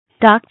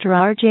Dr.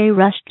 R.J.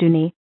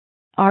 Rushdoony,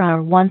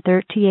 RR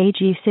 130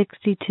 AG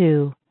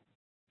 62.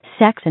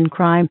 Sex and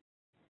Crime,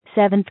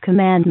 Seventh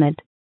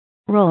Commandment,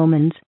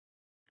 Romans,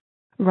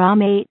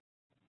 Rom 8,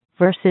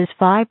 verses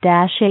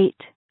 5-8.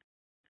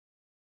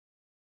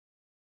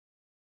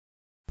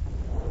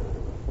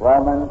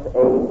 Romans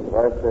 8,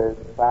 verses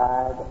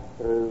 5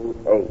 through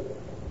 8.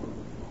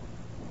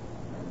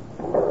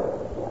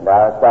 And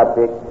our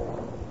subject,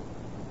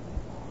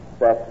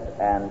 sex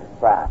and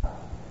crime.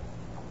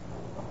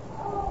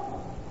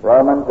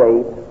 Romans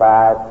 8,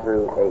 5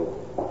 through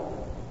 8.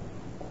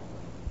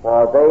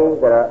 For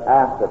they that are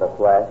after the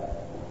flesh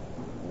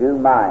do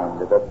mind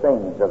the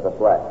things of the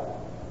flesh,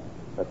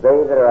 but they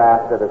that are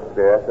after the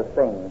Spirit, the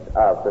things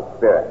of the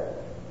Spirit.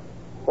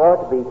 For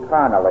to be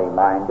carnally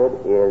minded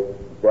is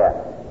death,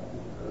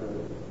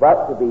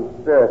 but to be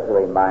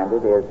spiritually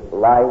minded is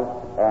life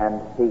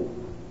and peace.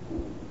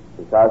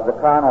 Because the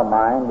carnal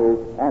mind is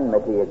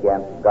enmity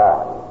against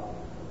God.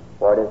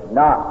 For it is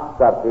not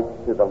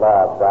subject to the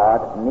law of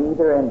God,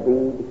 neither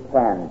indeed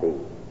can be.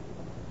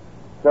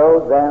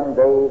 So then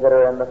they that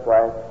are in the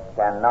flesh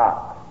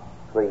cannot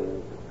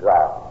please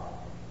God.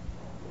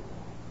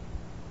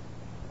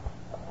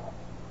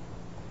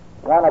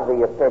 One of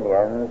the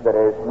opinions that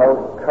is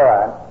most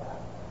current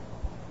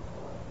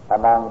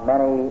among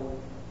many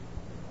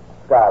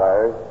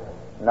scholars,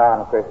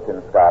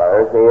 non-Christian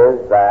scholars,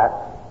 is that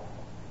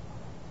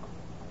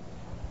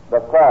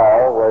the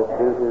fall was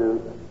due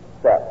to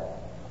sex.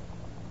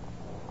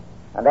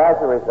 And as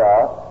a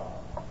result,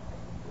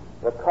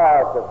 the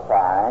cause of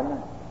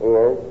crime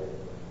is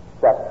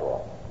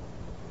sexual.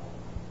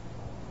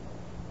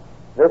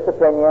 This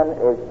opinion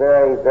is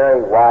very,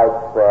 very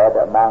widespread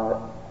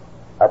among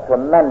a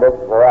tremendous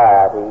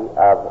variety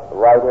of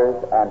writers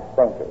and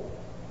thinkers.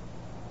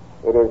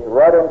 It is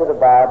read into the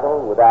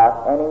Bible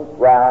without any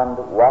ground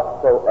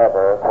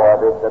whatsoever for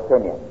this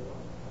opinion.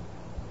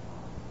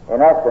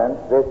 In essence,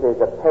 this is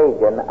a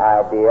pagan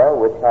idea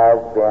which has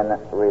been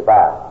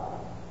revived.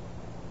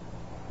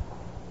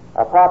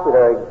 A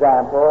popular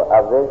example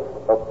of this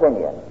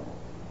opinion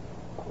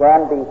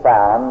can be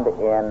found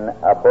in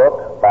a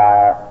book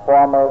by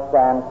former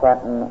San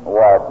Quentin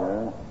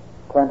warden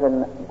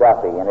Clinton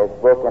Duffy in his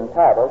book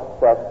entitled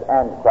Sex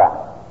and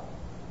Crime.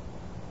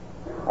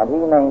 And he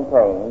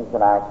maintains,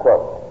 and I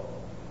quote,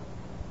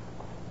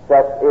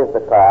 "Sex is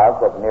the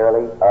cause of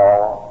nearly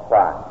all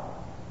crime,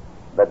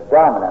 the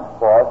dominant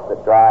force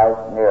that drives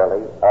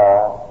nearly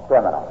all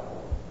criminals.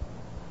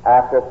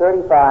 After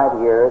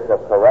 35 years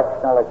of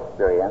correctional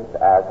experience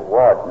as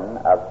warden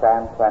of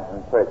San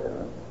Quentin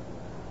Prison,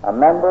 a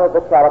member of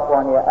the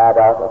California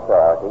Adult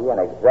Authority, and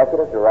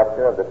executive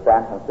director of the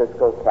San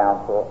Francisco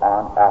Council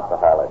on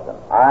Alcoholism,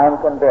 I am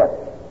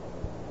convinced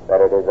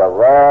that it is a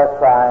rare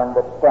crime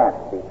that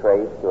can't be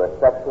traced to a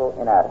sexual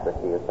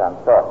inadequacy of some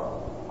sort.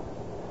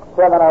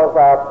 Criminals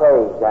are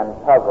plagued and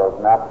puzzled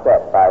and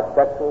upset by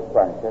sexual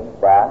tension,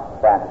 doubt,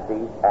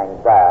 fantasies,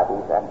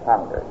 anxieties, and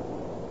hunger.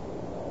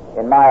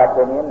 In my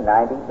opinion,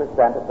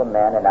 90% of the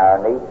men in our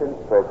nation's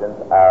prisons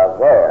are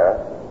there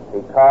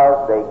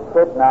because they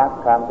could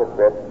not come to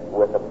grips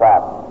with the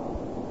problem.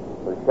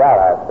 We shall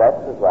have sex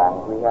as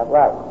long as we have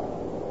life,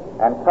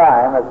 and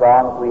crime as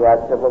long as we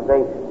have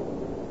civilization.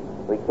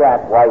 We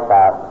can't wipe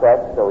out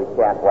sex, so we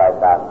can't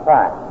wipe out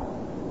crime.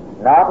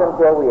 Not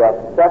until we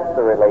accept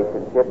the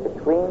relationship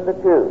between the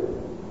two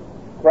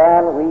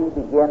can we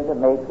begin to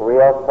make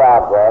real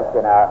progress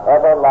in our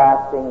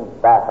everlasting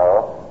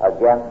battle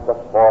against the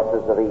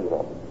forces of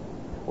evil.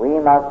 We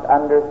must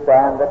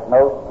understand that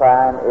most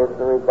crime is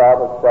the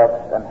result of sex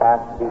and has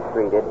to be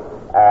treated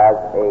as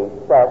a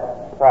sex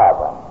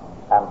problem."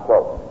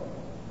 Unquote.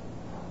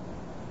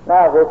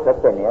 Now, this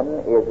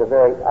opinion is a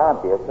very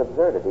obvious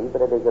absurdity,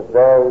 but it is a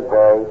very,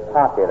 very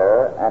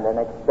popular and an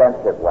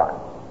extensive one.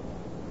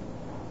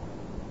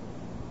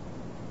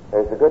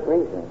 There's a good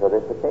reason for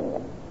this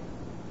opinion.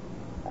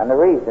 And the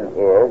reason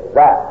is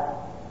that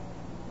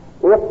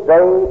if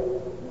they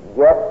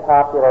get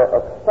popular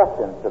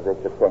acceptance of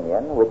this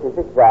opinion, which is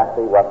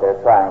exactly what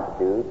they're trying to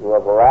do through a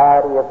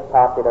variety of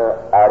popular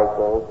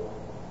articles,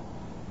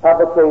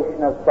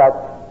 publication of such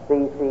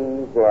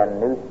theses in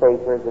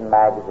newspapers and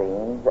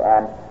magazines,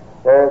 and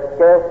there is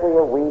scarcely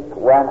a week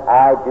when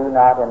I do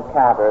not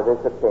encounter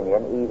this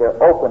opinion either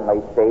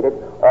openly stated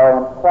or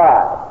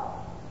implied,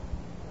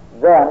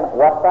 then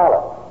what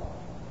follows?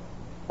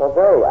 So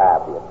very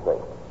obviously,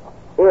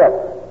 if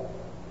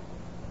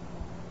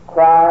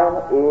crime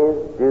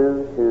is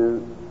due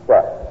to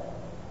sex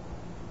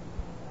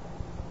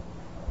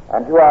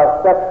and to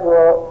our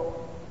sexual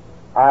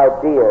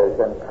ideas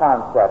and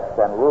concepts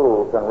and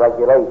rules and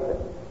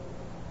regulations,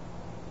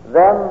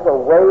 then the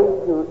way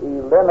to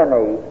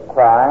eliminate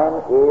crime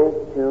is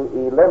to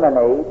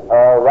eliminate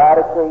or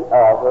radically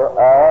alter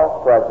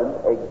all present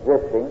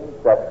existing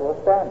sexual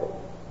standards.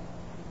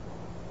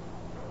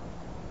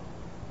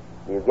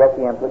 You get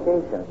the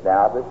implications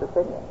now of this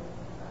opinion.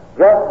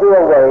 Just do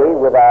away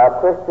with our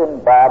Christian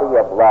body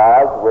of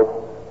laws which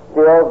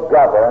still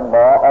govern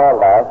more or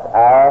less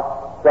our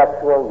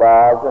sexual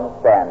laws and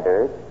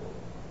standards,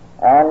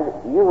 and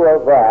you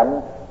will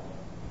then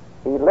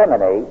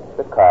eliminates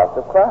the cause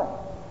of crime.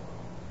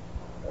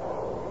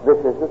 This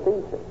is the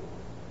thesis.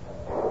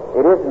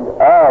 It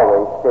isn't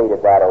always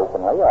stated that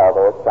openly,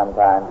 although it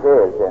sometimes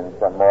is in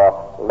some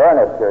more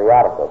learned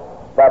periodicals.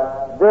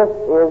 But this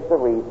is the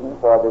reason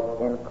for this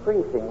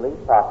increasingly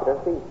popular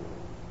thesis.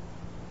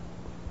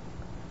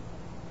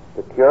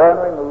 To cure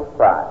and remove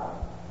crime,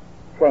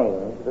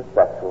 change the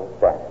sexual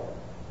standard.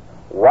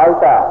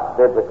 Wipe out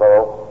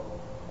biblical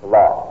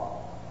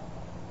law.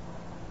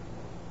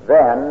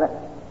 Then,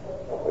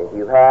 if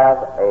you have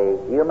a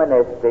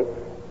humanistic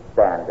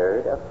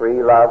standard, a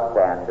free love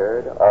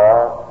standard,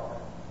 or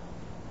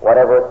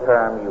whatever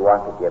term you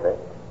want to give it,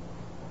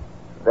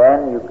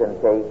 then you can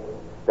take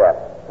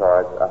steps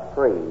towards a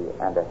free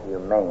and a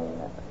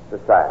humane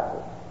society.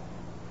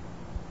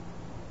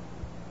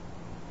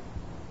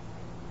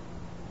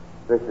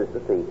 This is the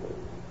thesis.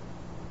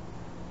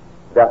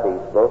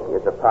 Duffy's book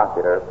is a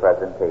popular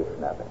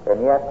presentation of it.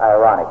 And yet,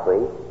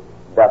 ironically,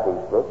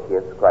 Duffy's book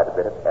gives quite a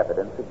bit of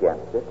evidence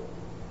against it,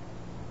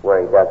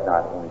 where he does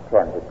not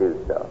intend to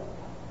do so.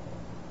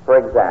 For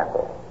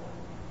example,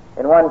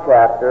 in one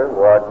chapter,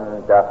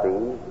 Warden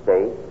Duffy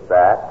states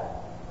that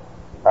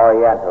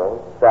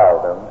Orientals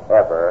seldom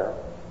ever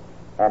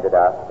ended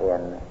up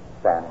in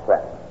San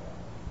Quentin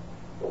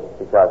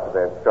because of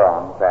their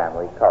strong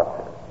family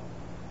culture,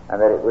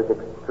 and that it was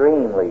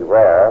extremely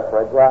rare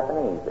for a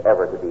Japanese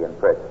ever to be in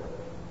prison.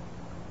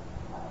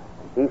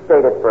 He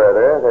stated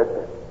further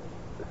that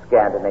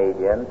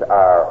Scandinavians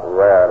are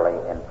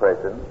rarely in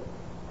prison.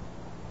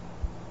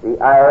 The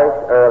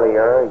Irish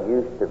earlier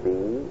used to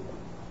be,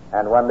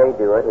 and when they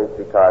do it is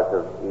because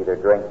of either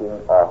drinking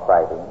or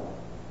fighting.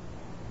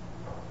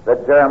 The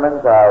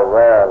Germans are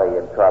rarely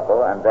in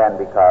trouble, and then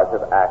because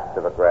of acts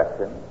of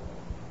aggression.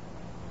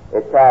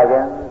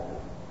 Italians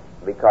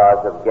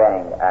because of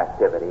gang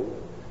activity.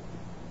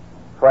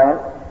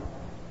 French,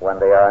 when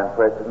they are in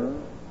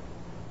prison,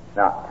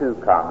 not too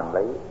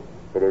commonly,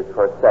 it is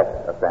for sex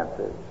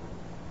offenses.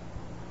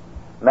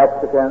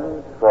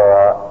 Mexicans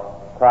for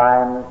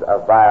crimes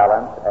of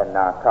violence and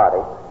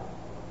narcotics,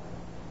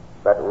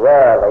 but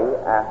rarely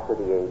after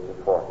the age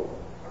of 40.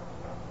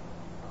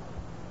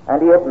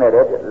 And he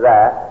admitted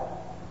that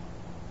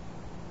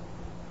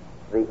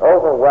the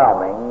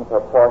overwhelming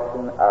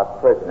proportion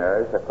of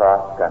prisoners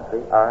across the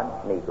country are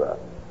Negroes.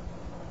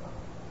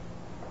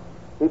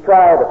 He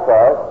tried, of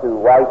course, to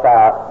wipe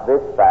out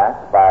this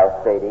fact by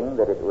stating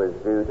that it was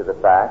due to the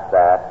fact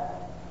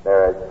that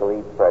there is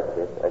police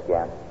prejudice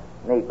against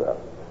Negroes.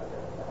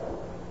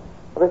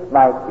 This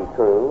might be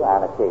true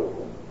on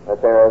occasion,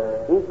 but there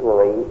is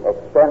equally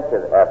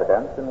extensive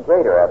evidence and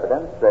greater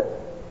evidence that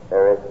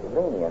there is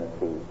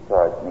leniency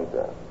towards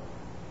Negroes.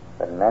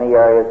 In many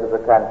areas of the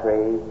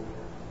country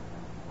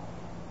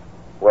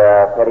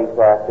where petty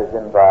theft is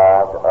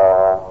involved,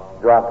 or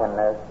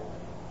drunkenness,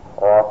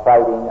 or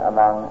fighting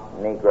among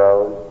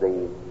Negroes,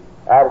 the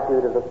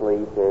attitude of the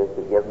police is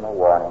to give them a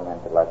warning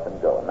and to let them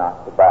go,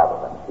 not to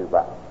bother them too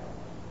much.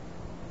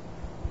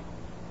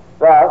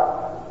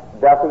 Thus,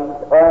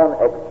 Duffy's own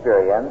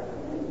experience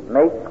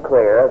makes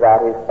clear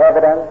that his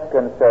evidence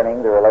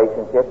concerning the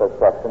relationship of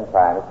sex and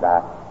crime is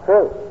not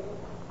true.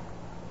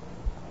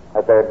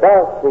 But there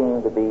does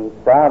seem to be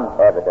some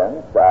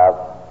evidence of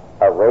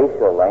a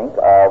racial link,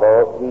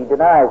 although he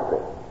denies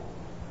this.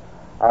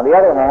 On the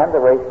other hand, the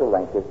racial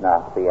link is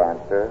not the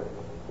answer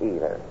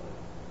either.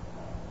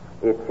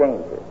 It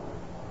changes.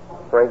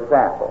 For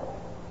example,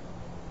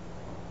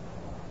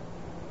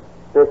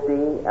 50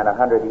 and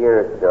 100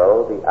 years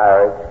ago, the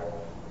Irish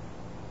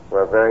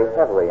were very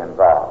heavily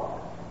involved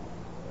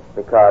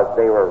because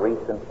they were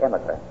recent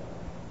immigrants.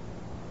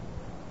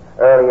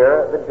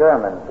 Earlier, the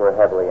Germans were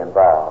heavily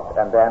involved,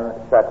 and then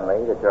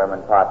suddenly the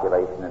German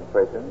population in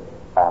prison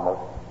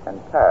almost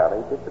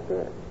entirely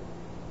disappeared.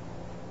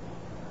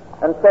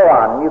 And so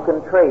on. You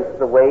can trace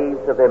the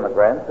waves of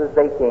immigrants as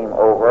they came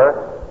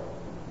over.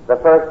 The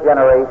first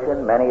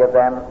generation, many of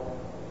them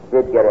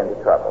did get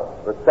into trouble.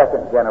 The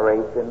second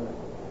generation,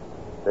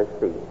 they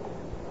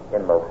ceased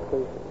in most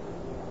cases.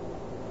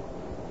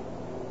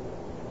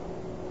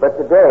 But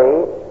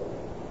today,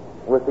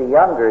 with the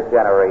younger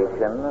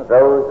generation,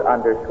 those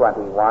under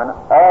 21,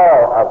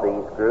 all of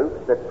these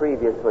groups that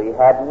previously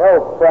had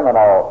no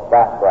criminal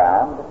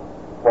background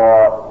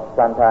for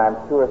sometimes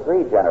 2 or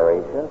 3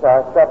 generations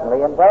are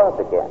suddenly involved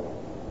again.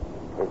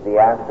 Is the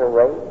answer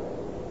race?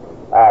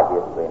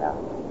 Obviously not.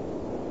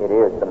 It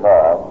is the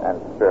moral and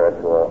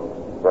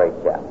spiritual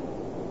breakdown.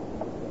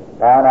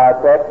 Now in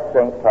our text,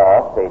 St.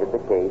 Paul stated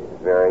the case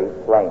very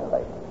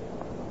plainly.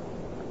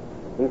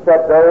 He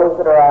said those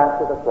that are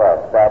after the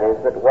flesh, that is,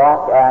 that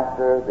walk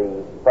after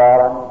the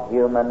fallen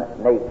human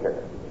nature,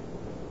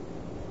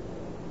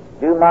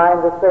 do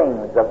mind the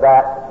things of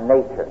that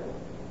nature.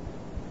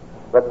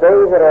 But they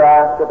that are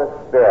after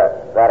the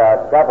Spirit, that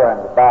are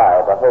governed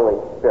by the Holy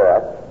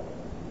Spirit,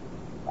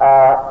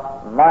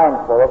 are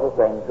mindful of the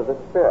things of the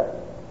Spirit.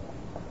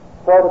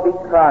 For to be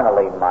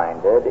carnally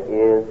minded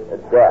is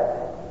death.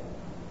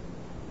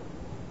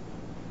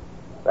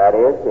 That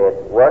is,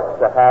 it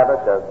works a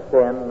habit of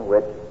sin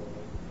which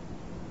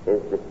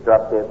is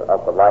destructive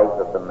of the life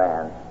of the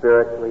man,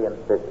 spiritually and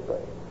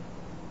physically.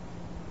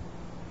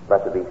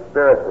 But to be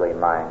spiritually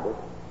minded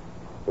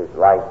is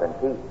life and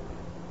peace.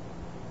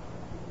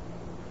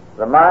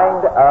 The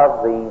mind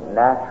of the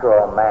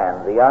natural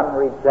man, the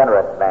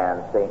unregenerate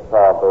man, St.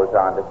 Paul goes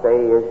on to say,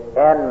 is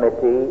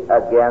enmity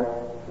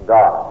against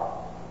God,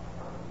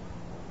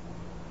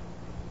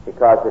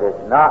 because it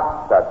is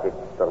not subject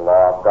to the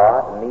law of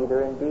God, and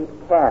neither indeed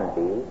can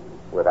be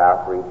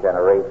without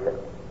regeneration.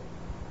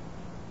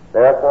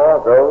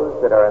 Therefore,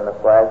 those that are in the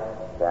flesh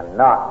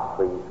cannot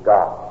please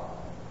God.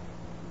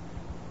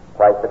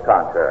 Quite the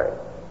contrary.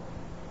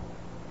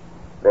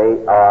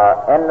 They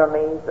are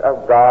enemies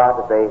of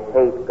God. They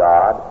hate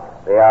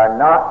God. They are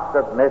not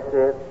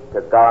submissive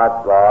to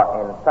God's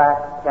law. In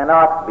fact,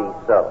 cannot be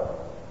so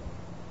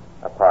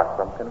apart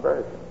from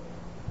conversion.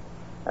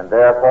 And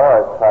therefore,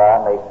 as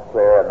Paul makes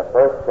clear in the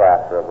first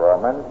chapter of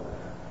Romans,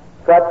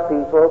 such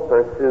people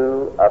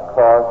pursue a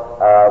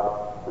course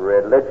of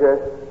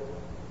religious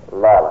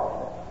lawlessness.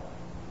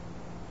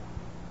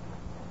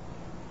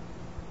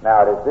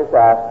 Now, it is this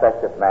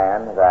aspect of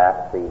man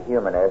that the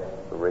humanist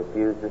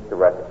refuses to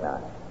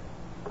recognize.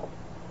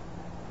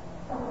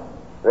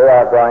 They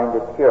are going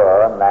to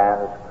cure a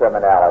man's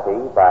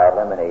criminality by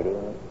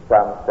eliminating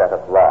some set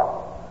of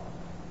laws.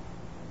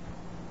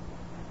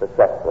 The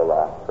sexual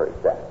law, for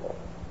example.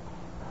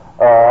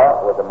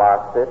 Or, with the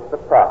Marxists, the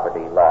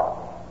property law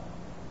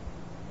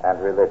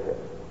and religion.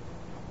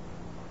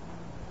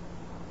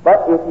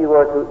 But if you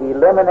were to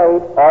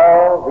eliminate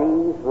all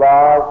these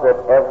laws that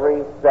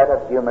every set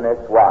of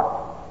humanists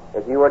wants,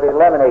 if you were to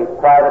eliminate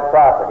private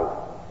property,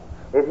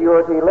 if you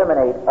were to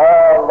eliminate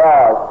all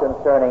laws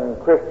concerning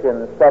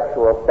Christian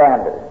sexual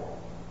standards,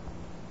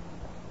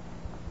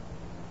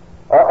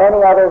 or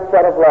any other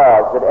set of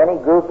laws that any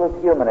group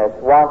of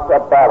humanists wants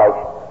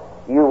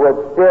abolished, you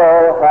would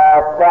still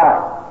have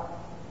crime.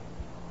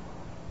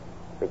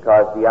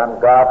 Because the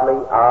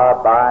ungodly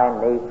are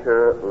by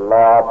nature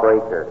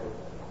lawbreakers.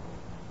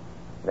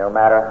 No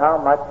matter how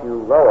much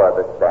you lower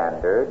the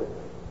standard,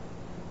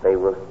 they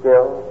will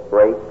still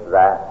break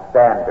that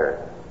standard.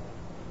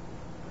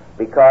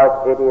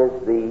 Because it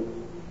is the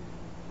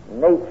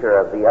nature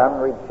of the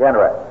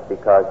unregenerate,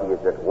 because he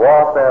is at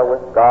warfare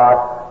with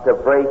God, to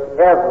break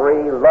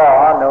every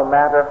law, no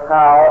matter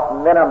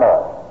how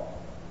minimal.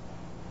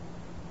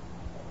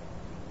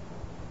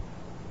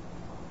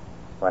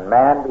 When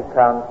man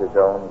becomes his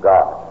own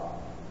God,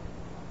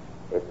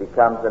 it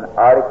becomes an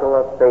article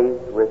of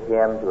faith with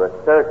him to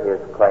assert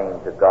his claim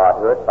to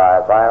godhood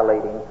by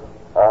violating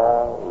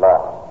all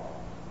law,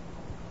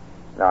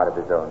 not of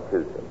his own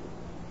choosing.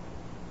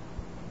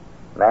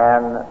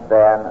 Man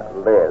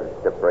then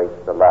lives to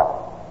break the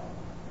law.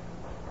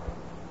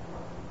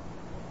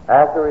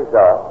 As a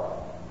result,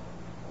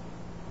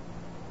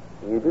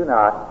 you do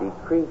not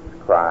decrease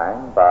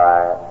crime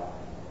by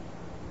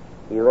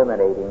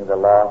eliminating the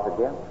laws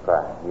against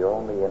crime. You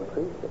only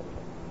increase it.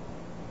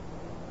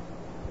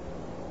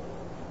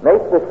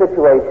 Make the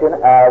situation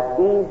as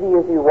easy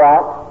as you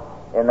want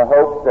in the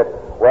hopes that,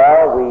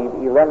 well,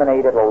 we've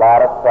eliminated a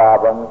lot of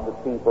problems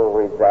that people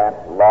resent,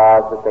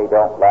 laws that they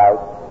don't like.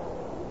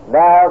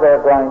 Now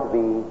they're going to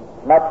be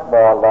much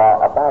more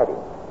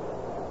law-abiding.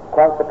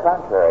 Quite the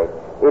contrary.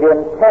 It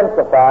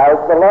intensifies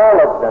the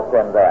lawlessness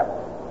in them.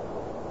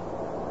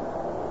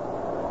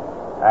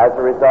 As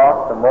a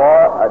result, the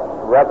more a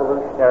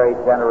revolutionary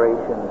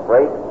generation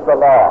breaks the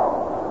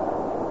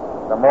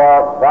law, the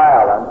more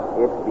violent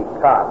it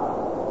becomes.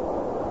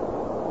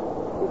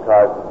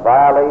 Because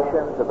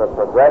violations of a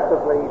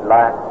progressively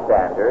lax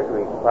standard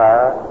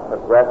require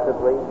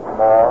progressively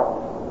more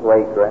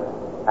flagrant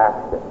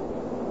action.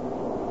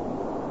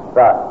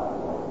 Thus,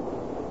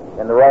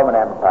 in the Roman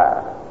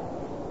Empire,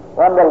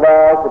 when the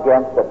laws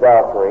against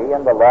adultery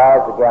and the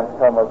laws against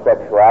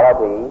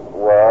homosexuality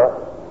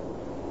were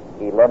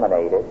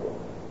eliminated,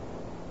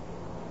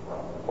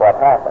 what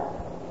happened?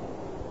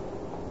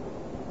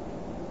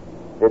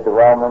 Did the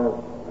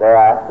Romans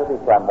thereafter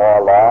become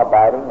more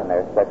law-abiding in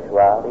their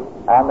sexuality?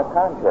 On the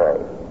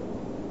contrary.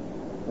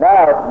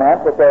 Now it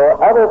meant that there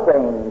were other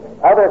things,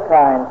 other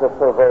kinds of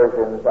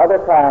perversions, other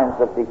kinds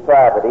of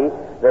depravity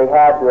they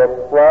had to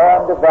explore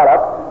and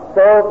develop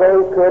so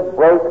they could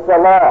break the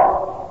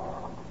law.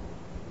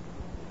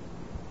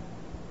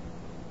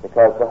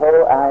 Because the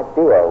whole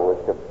idea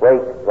was to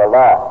break the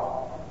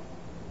law.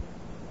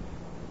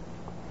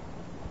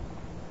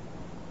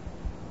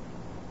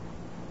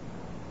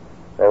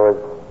 There was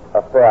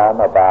a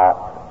film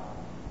about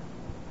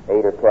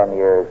 8 or 10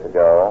 years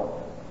ago,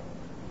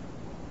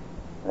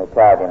 an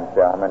Italian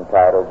film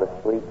entitled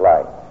The Sweet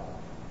Life,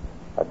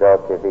 A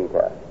Dolce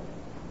Vita.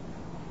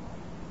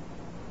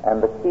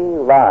 And the key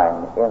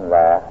line in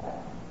that,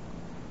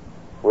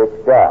 which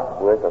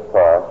dealt with, of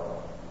course,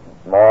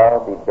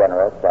 moral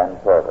degenerates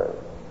and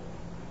perverts,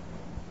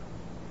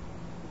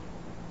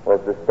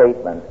 was the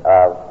statement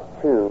of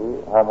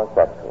two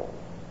homosexuals.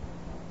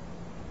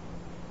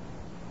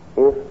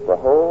 If the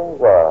whole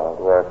world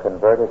were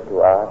converted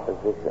to our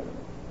position,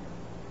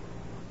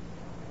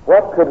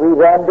 what could we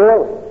then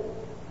do?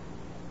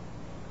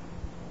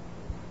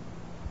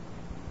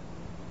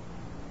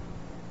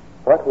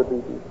 what would we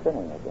be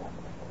sinning against?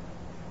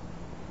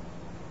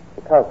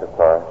 Because, of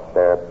course,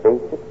 their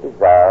basic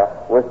desire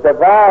was to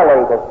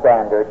violate a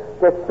standard,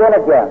 to sin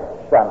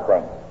against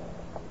something.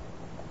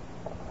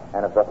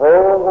 And if the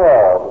whole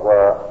world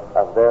were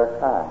of their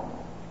kind,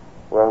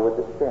 where would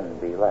the sin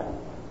be left?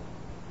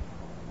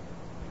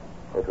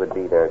 It would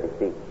be their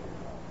defeat.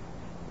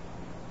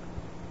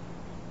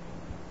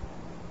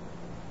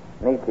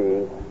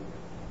 Nietzsche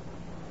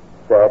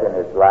said in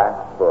his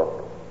last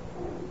book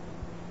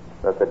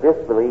that the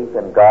disbelief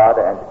in God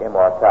and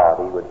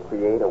immortality would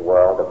create a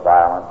world of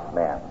violent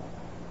men,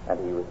 and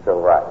he was so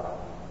right.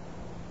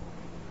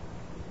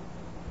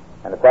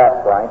 And at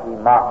that point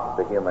he mocked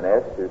the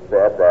humanist who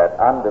said that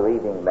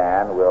unbelieving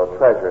man will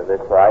treasure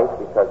this life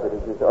because it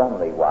is his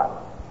only one,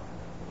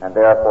 and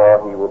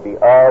therefore he will be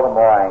all the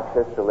more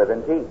anxious to live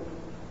in peace.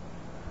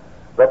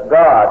 But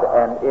God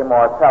and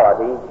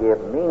immortality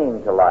give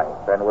meaning to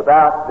life, and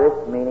without this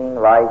meaning,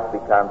 life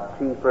becomes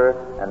cheaper,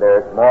 and there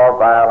is more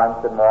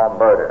violence and more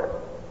murder.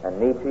 And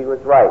Nietzsche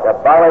was right.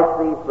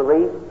 Abolish these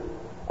beliefs,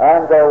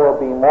 and there will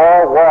be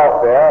more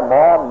warfare,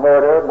 more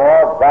murder,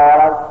 more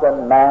violence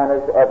than man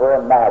has ever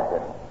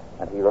imagined.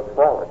 And he looks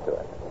forward to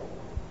it.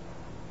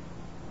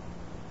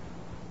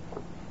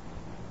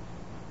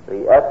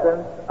 The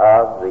essence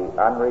of the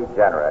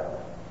unregenerate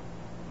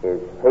is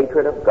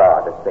hatred of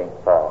God, as St.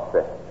 Paul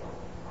says.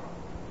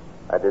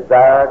 A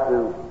desire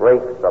to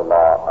break the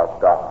law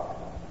of God.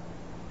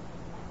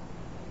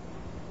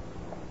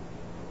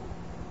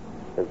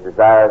 His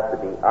desire is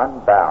to be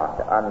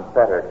unbound,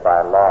 unfettered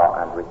by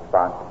law and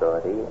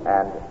responsibility,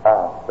 and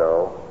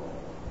also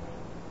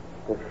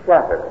to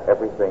shatter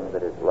everything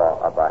that is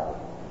law-abiding.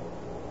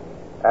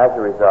 As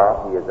a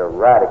result, he is a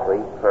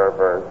radically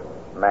perverse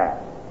man.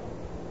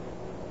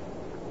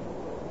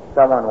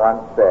 Someone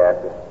once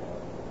said,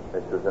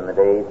 this was in the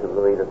days of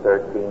Louis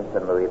XIII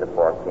and Louis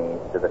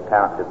XIV, to the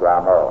Count de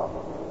Grammont.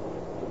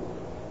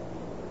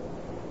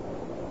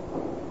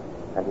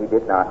 And he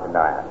did not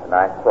deny it, and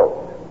I quote,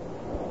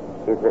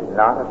 "Is it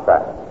not a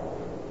fact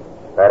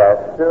that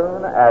as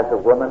soon as a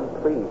woman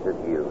pleases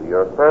you,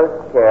 your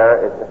first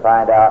care is to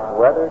find out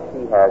whether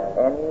she has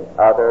any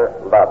other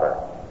lover,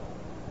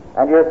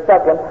 and your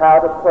second how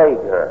to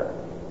plague her?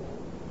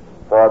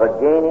 For the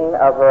gaining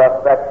of her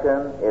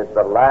affection is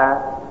the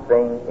last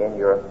thing in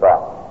your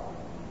thoughts.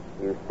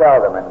 You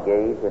seldom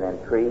engage in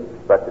intrigues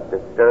but to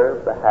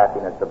disturb the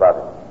happiness of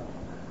others.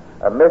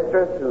 A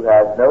mistress who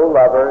has no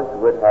lovers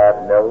would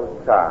have no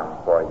charm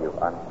for you,"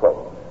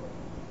 unquote.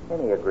 And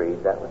he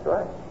agreed that was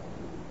right.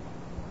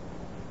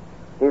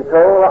 His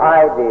whole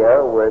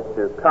idea was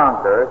to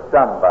conquer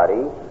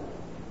somebody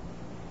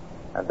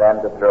and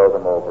then to throw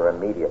them over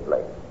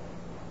immediately.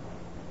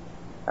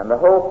 And the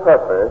whole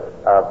purpose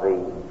of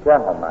the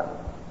gentleman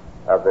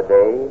of the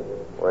day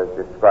was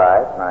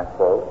described, and I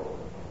quote,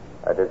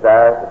 "A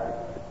desire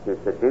to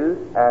seduce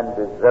and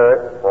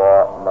desert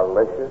for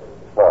malicious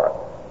sport,"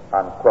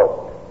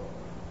 unquote.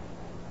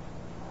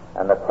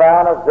 And the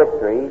crown of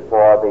victory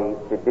for the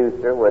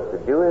seducer was to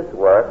do his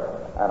work,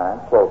 and I'm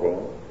quoting,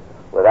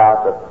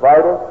 "without the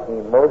slightest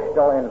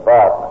emotional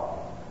involvement,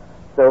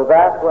 so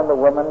that when the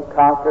woman,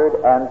 conquered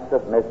and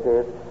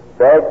submissive,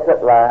 begs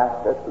at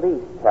last, 'At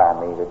least tell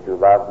me that you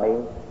love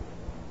me,'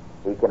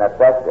 he can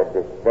affect a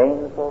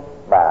disdainful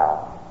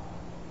smile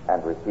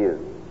and refuse,"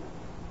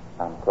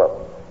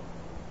 unquote.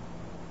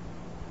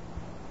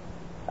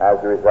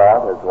 As a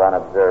result, as one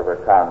observer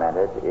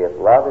commented, if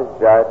love is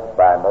judged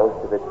by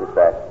most of its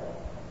effects,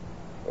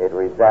 it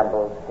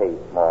resembles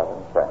hate more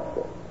than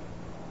friendship.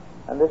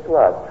 And this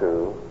was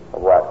true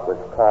of what was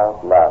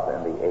called love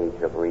in the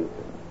age of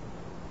reason.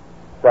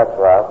 Such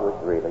love was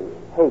really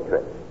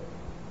hatred,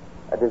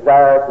 a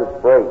desire to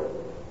break,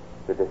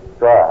 to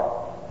destroy.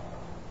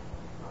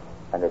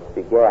 And it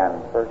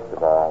began, first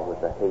of all, with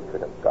the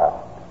hatred of God.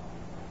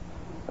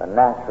 The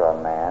natural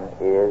man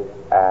is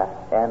at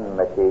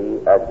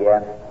enmity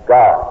against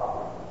God,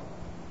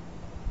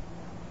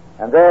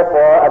 and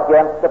therefore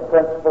against the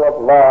principle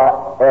of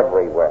law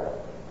everywhere.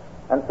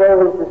 And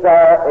so his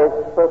desire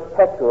is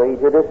perpetually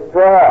to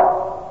destroy.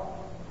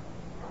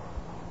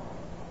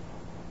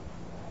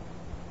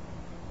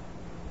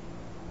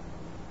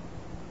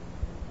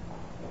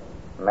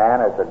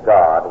 Man as a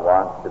god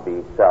wants to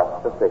be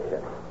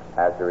self-sufficient.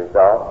 As a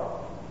result,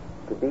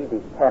 to be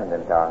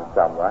dependent on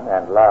someone,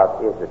 and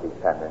love is a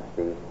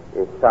dependency,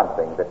 is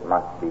something that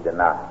must be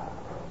denied.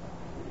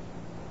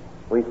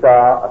 We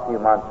saw a few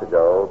months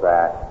ago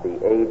that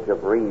the age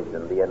of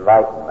reason, the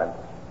Enlightenment,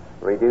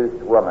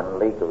 reduced woman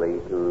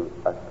legally to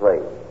a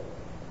slave.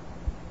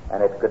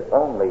 And it could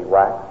only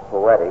wax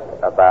poetic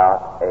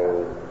about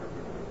a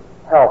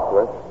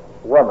helpless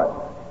woman.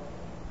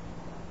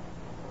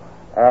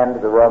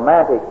 And the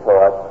Romantic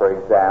poets, for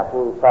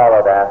example, who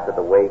followed after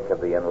the wake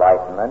of the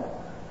Enlightenment,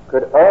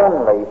 could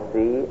only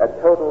see a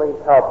totally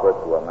helpless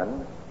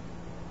woman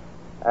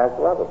as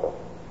lovable.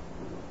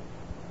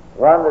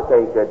 One that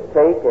they could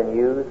take and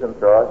use and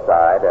throw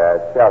aside,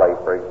 as Shelley,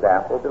 for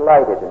example,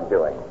 delighted in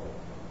doing.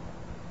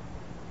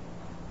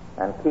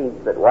 And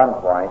Keats, at one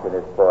point in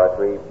his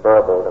poetry,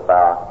 burbled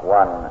about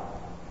one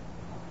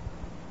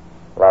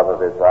love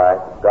of his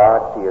life,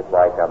 God, she is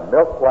like a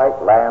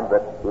milk-white lamb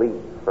that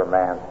bleats for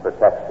man's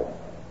protection.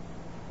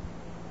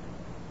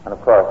 And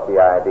of course the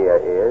idea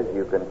is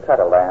you can cut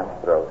a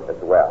lamb's throat as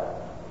well.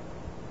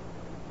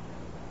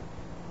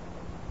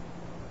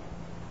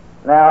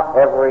 Now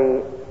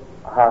every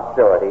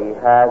hostility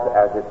has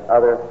as its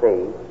other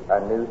face a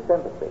new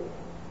sympathy.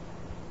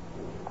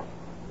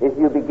 If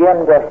you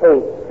begin to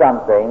hate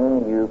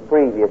something you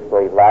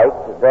previously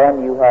liked,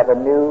 then you have a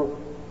new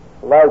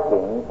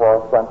liking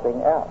for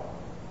something else.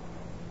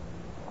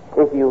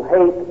 If you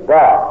hate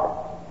God,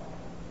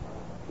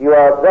 you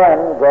are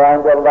then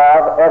going to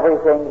love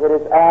everything that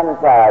is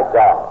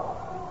anti-God.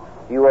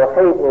 You will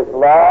hate His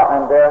law,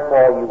 and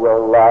therefore you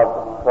will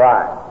love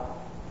crime.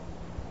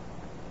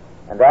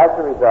 And as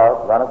a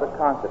result, one of the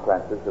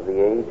consequences of the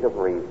age of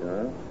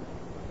reason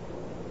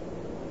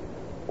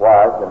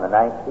was, in the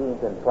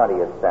 19th and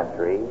 20th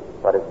century,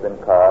 what has been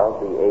called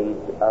the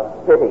age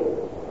of pity.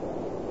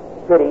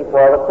 Pity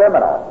for the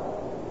criminal.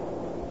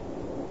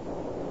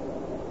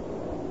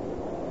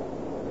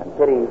 And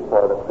pity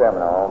for the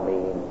criminal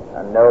means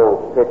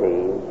no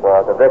pity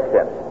for the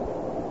victim.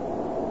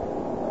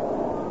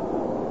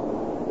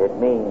 It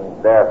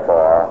means,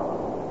 therefore,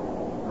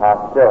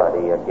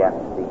 hostility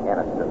against the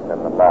innocent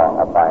and the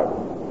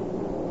law-abiding.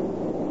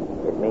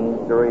 It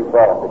means to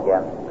revolt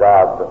against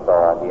God's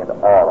authority and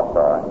all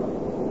authority.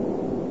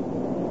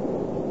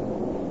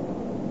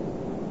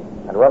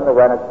 And when the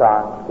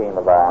Renaissance came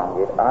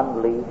along, it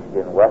unleashed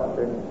in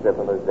Western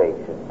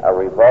civilization a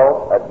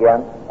revolt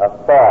against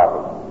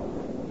authority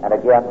and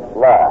against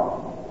law,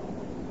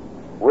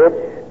 which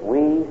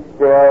we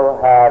still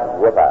have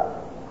with us.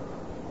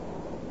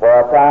 For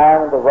a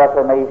time, the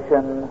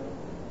Reformation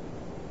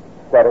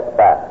set it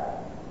back.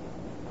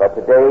 But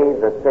today,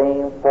 the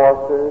same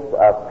forces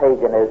of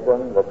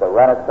paganism that the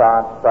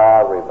Renaissance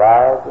saw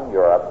revived in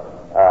Europe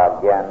are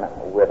again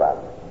with us.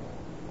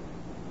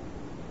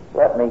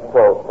 Let me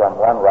quote from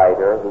one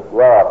writer who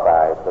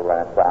glorifies the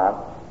Renaissance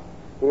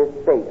his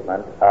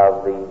statement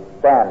of the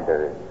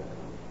standards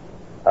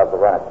of the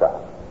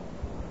Renaissance.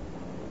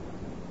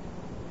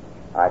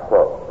 I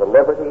quote, "The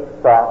liberty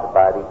sought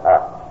by the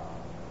arts."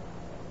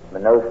 The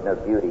notion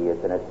of beauty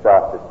is in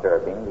itself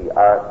disturbing. The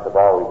arts have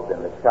always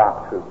been the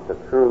shock troops of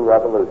true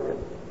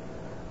revolution.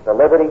 The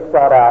liberty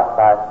sought out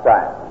by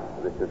science,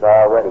 which is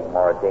already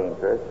more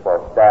dangerous for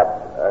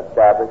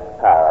established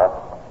power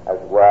as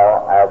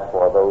well as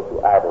for those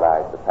who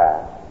idolize the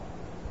past.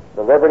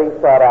 The liberty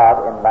sought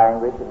out in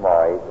language and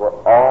mores were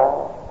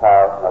all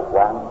part of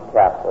one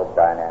capital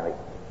dynamic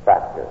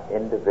factor,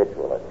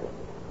 individualism.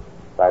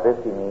 By this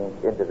he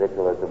means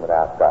individualism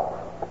without God.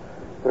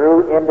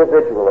 Through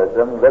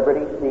individualism,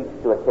 liberty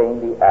seeks to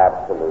attain the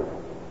absolute,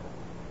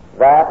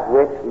 that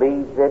which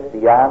leads it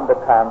beyond the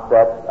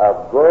concepts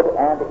of good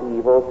and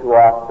evil to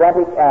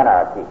authentic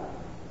anarchy.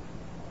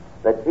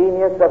 The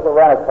genius of the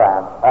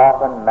Renaissance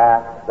often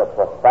masks the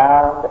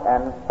profound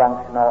and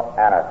functional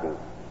anarchy,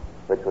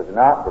 which was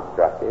not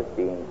destructive,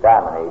 being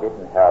dominated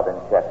and held in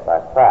check by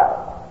pride.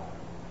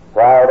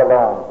 Pride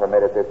alone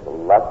permitted this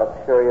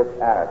luxurious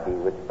anarchy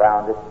which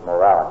found its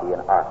morality in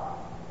art.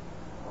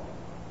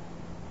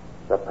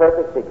 The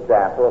perfect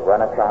example of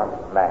Renaissance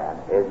man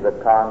is the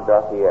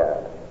condottiere.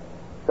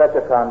 Such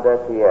a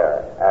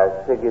condottiere as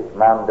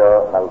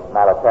Sigismondo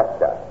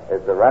Malatesta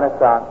is the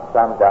Renaissance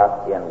summed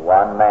up in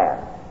one man.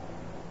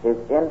 His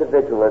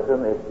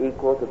individualism is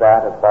equal to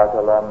that of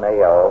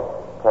Bartolomeo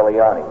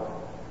Colleoni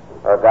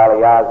or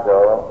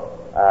Galeazzo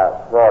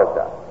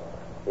Sforza.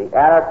 The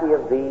anarchy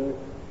of these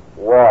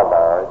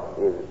warlords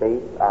is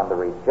based on the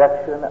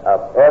rejection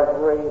of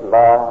every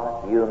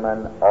law,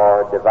 human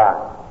or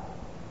divine.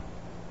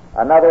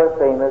 Another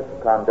famous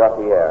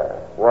condottiere,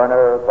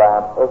 Werner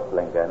von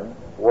Usslingen,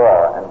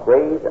 wore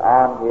engraved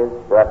on his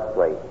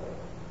breastplate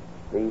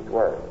these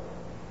words: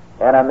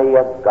 "Enemy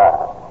of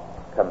God,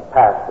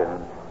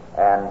 compassion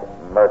and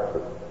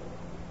mercy."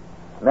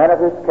 Men of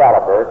his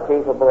caliber,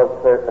 capable of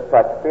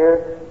such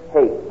fierce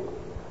hate,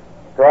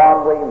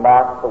 strongly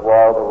marked the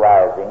world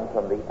arising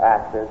from the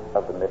ashes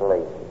of the Middle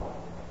Ages.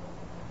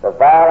 The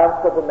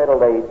violence of the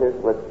Middle Ages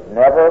was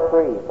never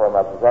free from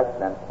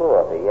obsession and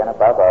cruelty, and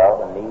above all,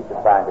 the need to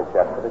find a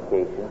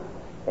justification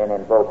in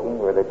invoking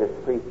religious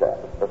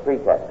precepts or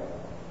pretexts.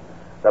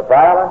 The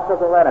violence of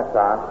the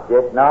Renaissance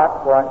did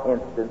not for an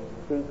instant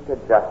seek to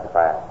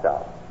justify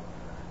itself.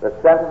 The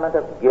sentiment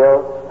of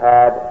guilt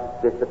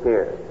had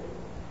disappeared,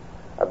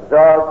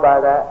 absorbed by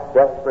that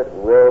desperate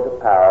will to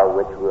power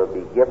which will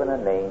be given a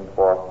name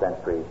 4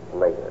 centuries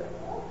later.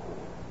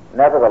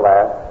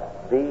 Nevertheless,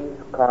 these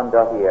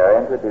condottiere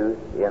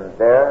introduced in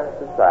their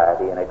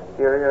society an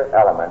exterior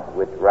element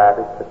which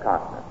ravaged the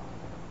continent: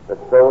 the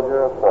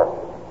soldier of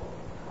fortune,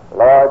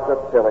 lords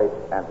of pillage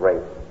and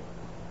rape.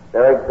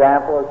 Their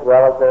example, as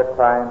well as their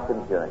crimes'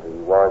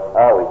 impunity, has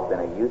always been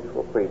a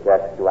useful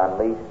pretext to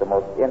unleash the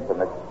most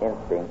infamous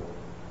instincts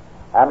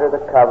under the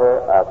cover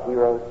of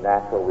heroes'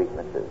 natural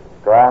weaknesses,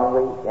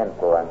 strongly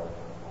influenced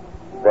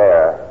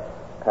their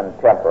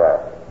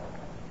contemporaries.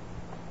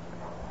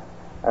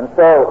 And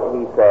so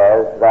he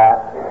says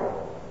that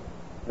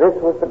this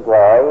was the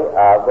glory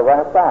of the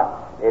Renaissance.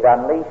 It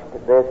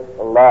unleashed this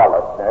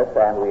lawlessness,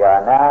 and we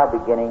are now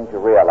beginning to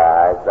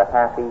realize the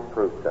happy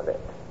fruits of it.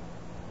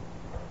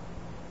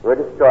 We're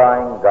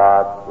destroying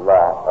God's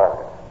law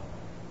order.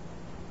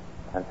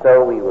 And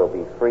so we will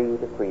be free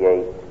to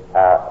create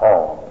our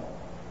own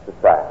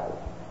society.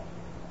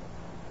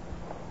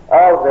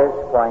 All this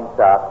points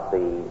out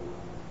the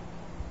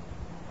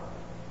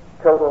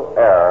total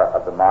error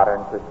of the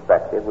modern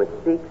perspective, which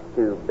seeks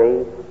to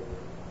base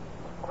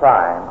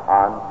crime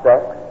on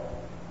sex,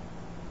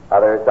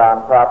 others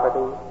on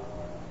property,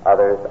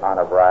 others on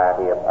a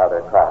variety of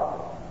other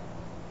causes.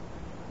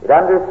 It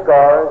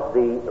underscores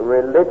the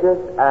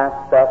religious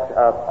aspect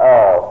of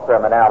all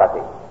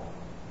criminality.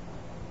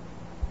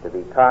 To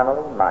be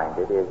carnally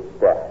minded is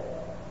death.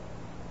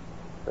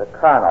 The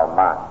carnal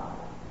mind,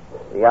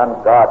 the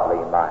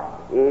ungodly mind,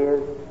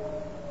 is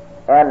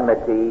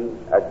enmity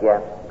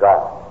against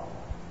God.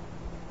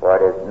 For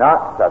it is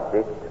not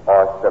subject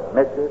or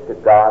submissive to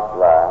God's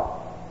law,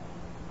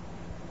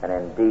 and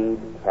indeed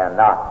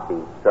cannot be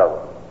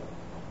so.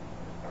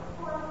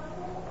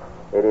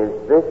 It is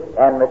this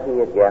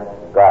enmity against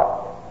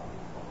God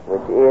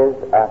which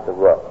is at the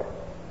root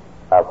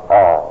of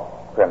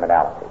all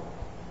criminality.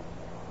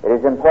 It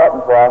is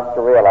important for us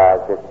to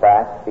realize this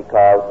fact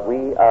because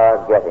we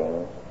are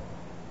getting,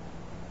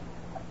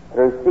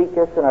 through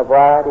Seekers and a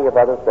variety of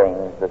other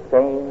things, the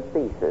same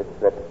thesis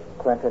that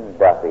Clinton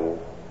Duffy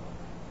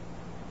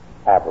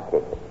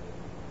advocated.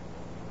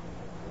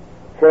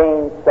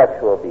 Change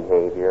sexual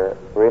behavior,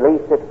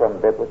 release it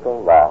from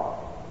biblical law,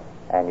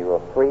 and you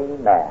will free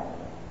man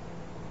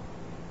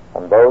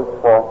from those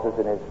forces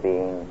in his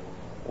being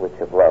which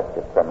have led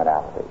to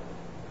criminality.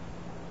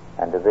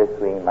 And to this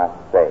we must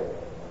say,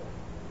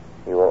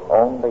 you will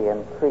only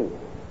increase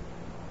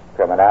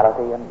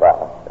criminality and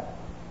lawlessness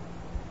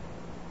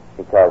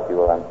because you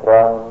will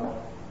enthrone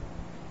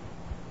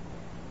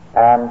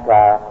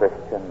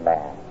anti-Christian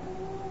man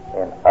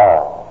in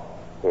all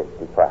his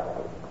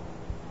depravity.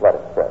 Let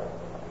us pray.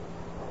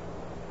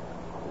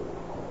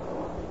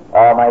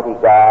 Almighty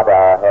God,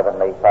 our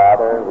Heavenly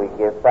Father, we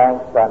give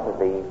thanks unto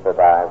Thee for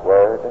Thy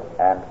word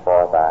and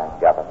for Thy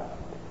government.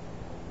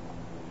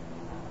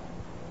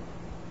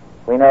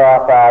 We know,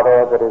 our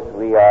Father, that as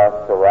we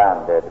are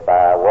surrounded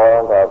by a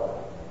world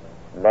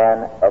of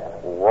men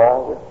at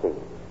war with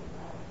Thee,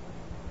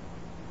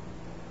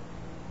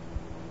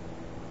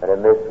 that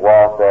in this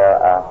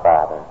warfare, our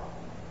Father,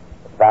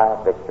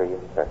 Thy victory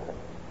is certain.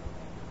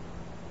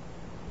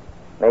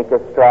 Make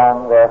us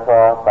strong,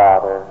 therefore,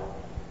 Father,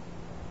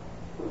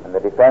 in the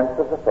defense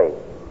of the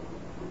faith,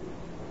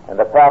 in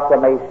the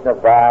proclamation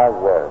of Thy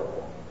word,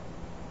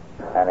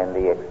 and in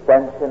the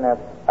extension of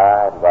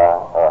Thy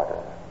law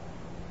order,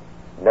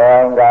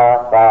 knowing,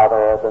 our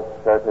Father, the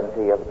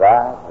certainty of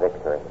Thy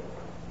victory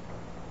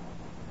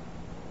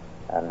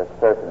and the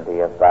certainty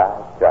of Thy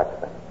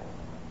judgment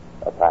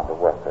upon the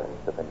workers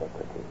of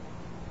iniquity.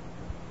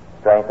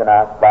 Strengthen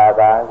us by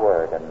Thy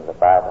word and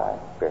by Thy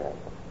Spirit,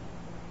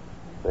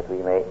 that we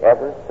may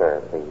ever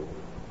serve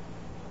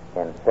Thee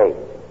in faith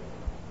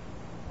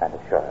and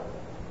assurance.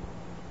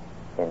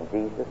 In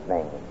Jesus'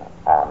 name,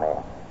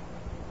 amen.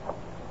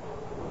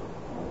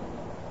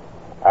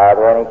 Are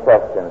there any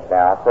questions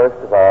now? First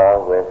of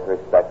all, with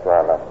respect to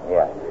our lesson.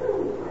 Yes.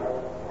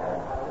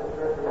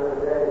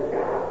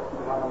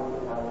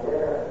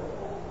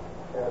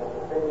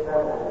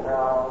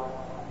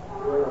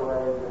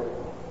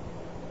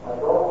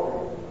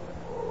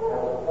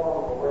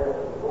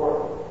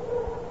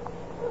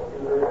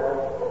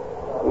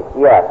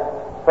 Yes.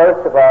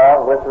 First of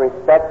all, with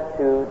respect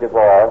to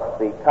divorce,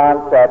 the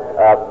concept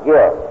of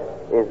guilt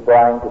is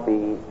going to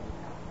be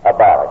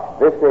abolished.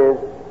 This is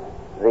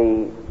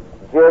the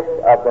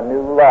gist of the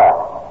new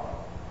law.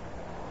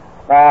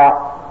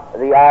 Now,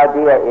 the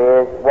idea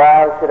is,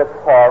 why should a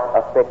court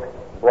affix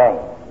blame?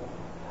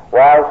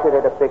 Why should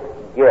it affix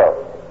guilt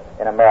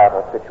in a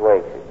marital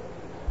situation?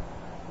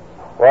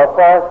 Well,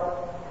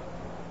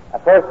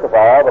 first of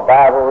all, the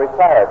Bible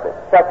requires it.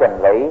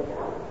 Secondly,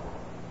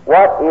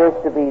 what is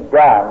to be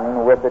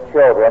done with the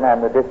children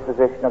and the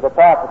disposition of the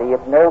property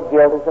if no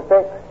guilt is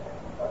affixed?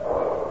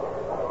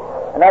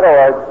 In other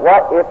words,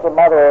 what if the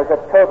mother is a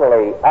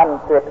totally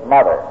unfit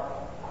mother?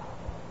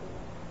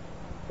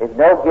 If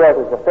no guilt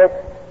is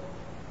affixed,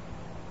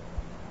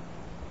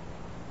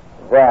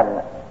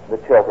 then the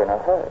children are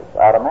hers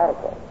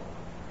automatically.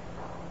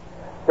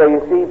 So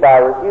you see, by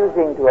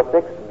refusing to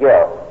affix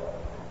guilt,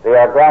 they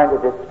are going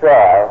to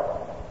destroy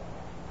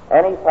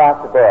any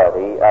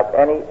possibility of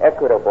any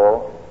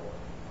equitable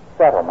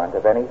settlement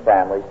of any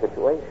family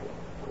situation.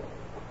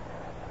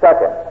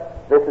 Second,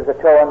 this is a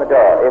toe in the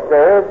door. If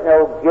there is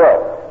no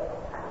guilt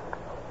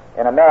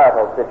in a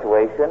marital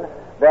situation,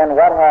 then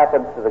what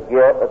happens to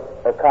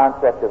the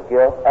concept of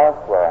guilt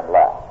elsewhere in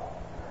law?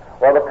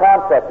 Well, the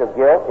concept of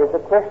guilt is a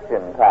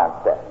Christian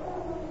concept.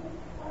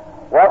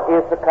 What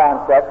is the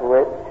concept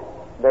which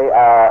they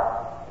are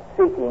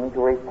seeking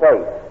to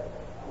replace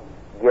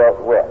guilt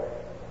with?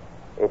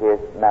 It is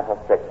mental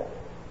sickness.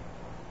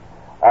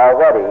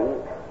 Already,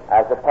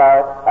 as a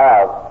part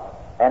of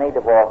any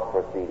divorce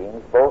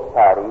proceedings, both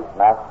parties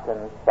must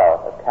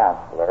consult a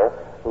counselor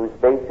whose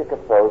basic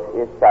approach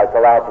is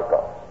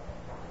psychological,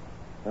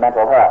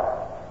 mental health.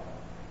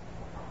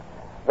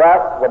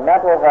 Thus, the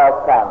mental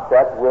health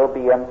concept will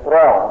be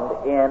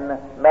enthroned in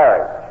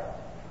marriage.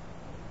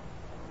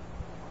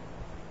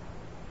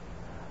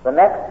 The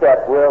next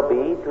step will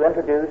be to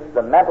introduce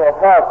the mental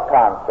health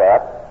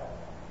concept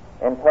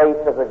in place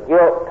of the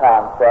guilt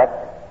concept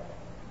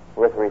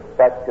with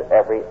respect to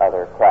every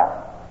other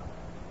crime.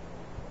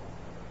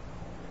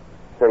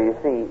 So you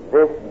see,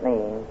 this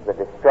means the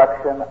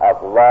destruction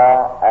of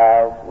law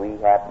as we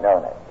have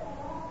known it.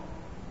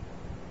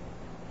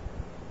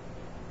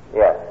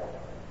 Yes.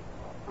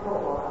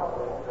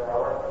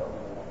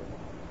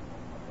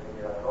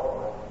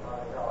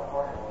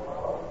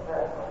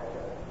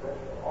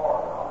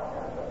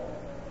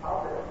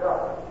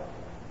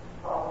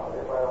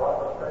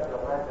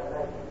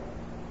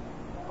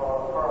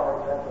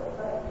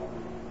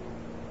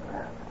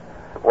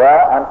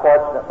 Well,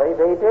 unfortunately,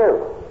 they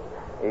do.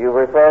 You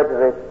referred to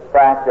this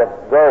fact of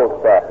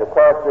gold theft. Of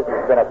course, this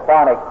has been a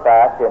chronic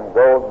fact in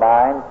gold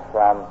mines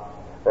from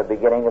the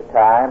beginning of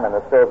time, and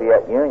the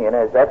Soviet Union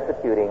is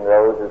executing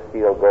those who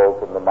steal gold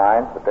from the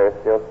mines, but they're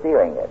still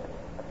stealing it.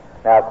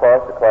 Now, of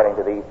course, according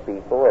to these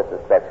people, it's a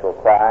sexual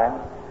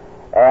crime,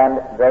 and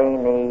they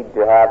need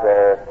to have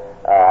their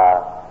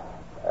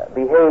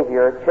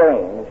behavior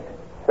changed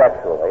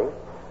sexually.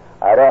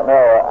 I don't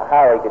know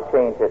how he could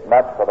change it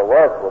much for the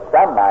worse with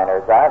some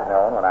miners I've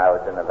known when I was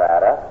in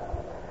Nevada.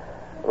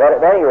 But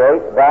at any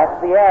rate,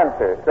 that's the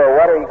answer. So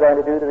what are you going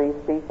to do to these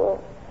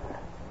people?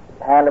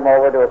 Hand them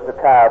over to a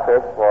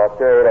psychiatrist for a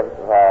period of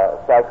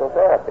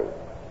psychotherapy.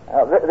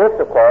 This,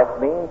 of course,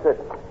 means that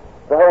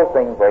the whole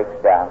thing breaks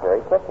down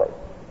very quickly.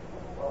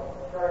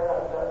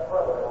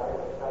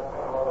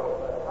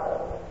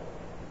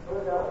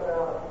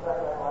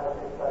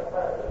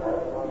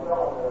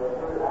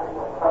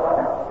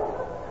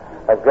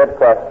 A good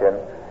question,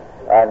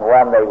 and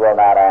one they will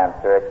not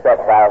answer,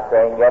 except by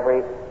saying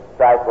every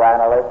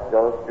psychoanalyst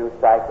goes through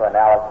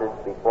psychoanalysis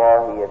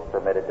before he is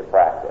permitted to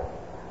practice.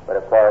 But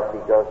of course, he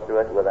goes through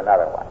it with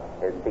another one,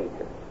 his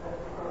teacher.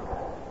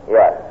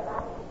 Yes.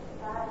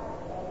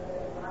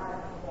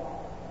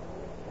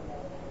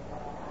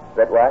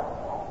 That what?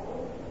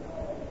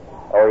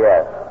 Oh,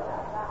 yes.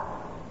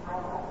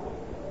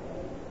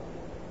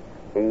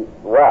 He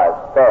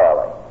was,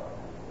 thoroughly.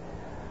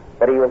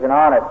 But he was an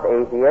honest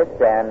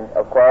atheist, and,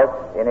 of course,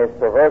 in his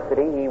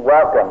perversity, he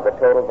welcomed the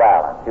total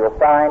violence. You'll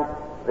find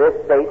this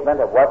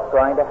statement of what's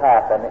going to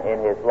happen in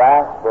his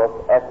last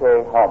book,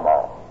 Ecce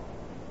Homo.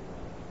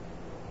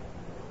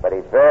 But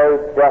he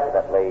very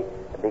definitely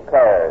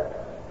declares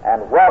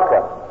and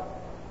welcomes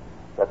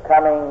the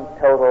coming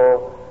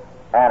total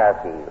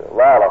anarchy,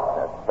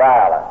 lawlessness,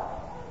 violence,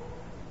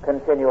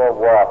 continual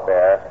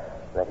warfare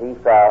that he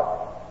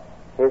felt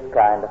his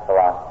kind of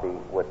philosophy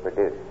would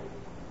produce.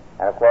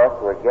 And of course,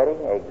 we're getting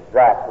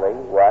exactly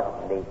what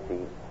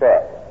Nietzsche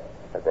said.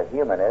 But the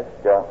humanists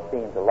don't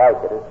seem to like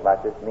it as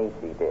much as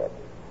Nietzsche did.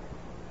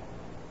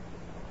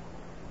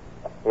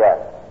 Yes?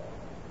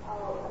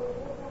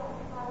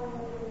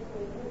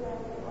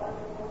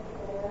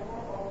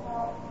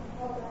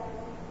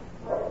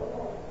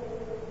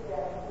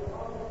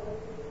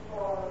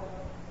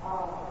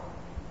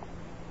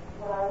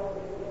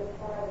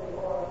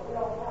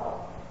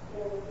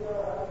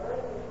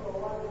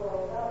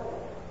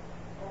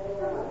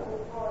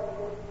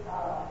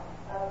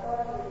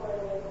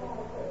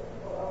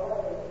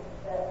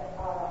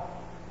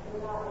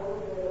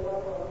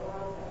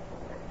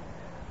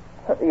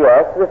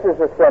 Yes, this is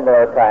a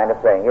similar kind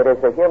of thing. It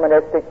is a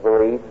humanistic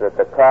belief that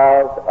the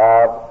cause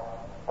of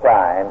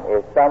crime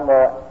is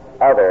somewhere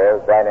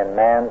other than in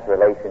man's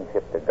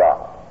relationship to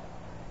God.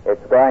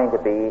 It's going to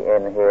be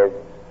in his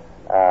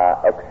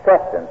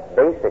acceptance,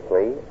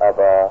 basically, of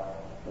a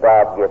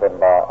God-given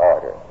law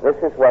order. This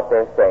is what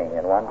they're saying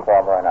in one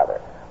form or another.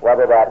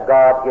 Whether that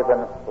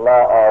God-given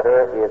law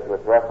order is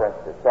with reference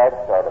to sex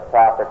or to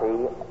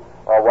property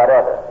or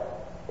whatever,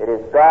 it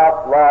is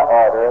God's law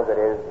order that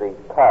is the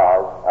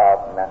cause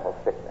of mental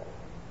sickness.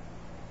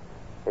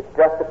 It's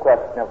just a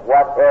question of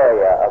what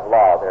area of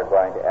law they're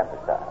going to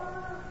emphasize.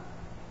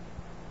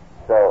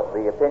 So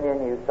the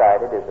opinion you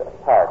cited is a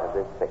part of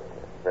this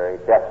picture, very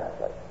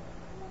definitely.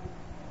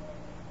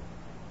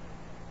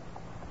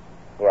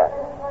 Yes?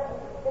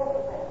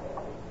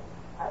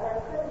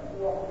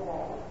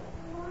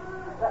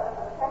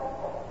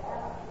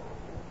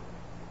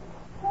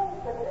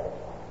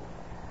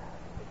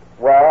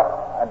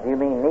 Well, do you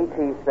mean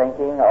Nietzsche's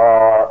thinking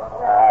or...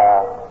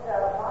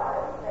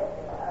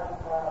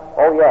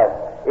 oh, yes.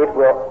 It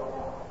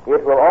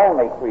will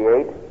only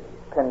create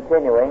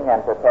continuing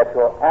and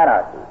perpetual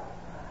anarchy.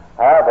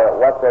 However,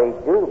 what they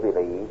do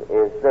believe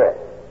is this,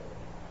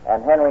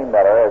 and Henry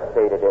Miller has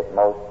stated it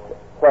most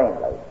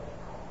plainly,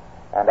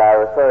 and I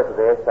refer to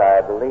this,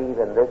 I believe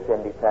in this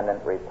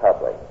independent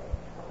republic.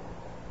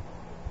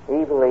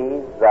 He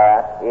believes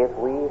that if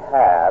we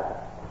have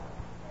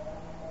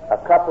a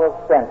couple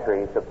of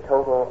centuries of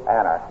total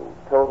anarchy,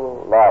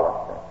 total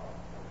lawlessness,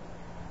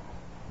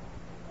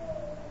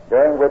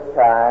 during which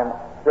time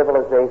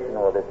civilization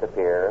will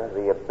disappear,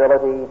 the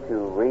ability to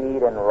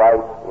read and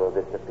write will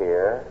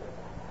disappear,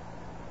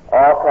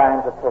 all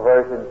kinds of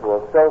perversions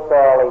will so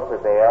thoroughly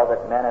prevail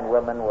that men and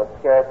women will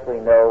scarcely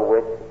know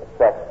which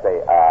sex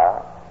they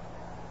are.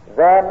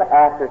 Then,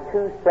 after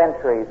 2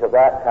 centuries of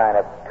that kind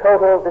of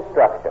total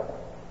destruction,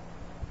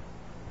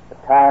 the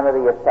time of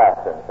the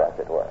assassins, as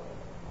it were,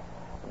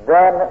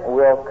 then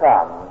will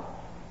come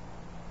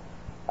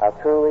a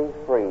truly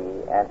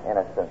free and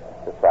innocent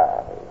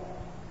society.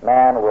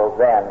 Man will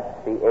then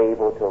be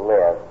able to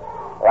live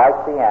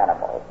like the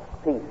animals,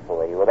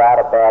 peacefully, without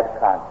a bad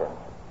conscience.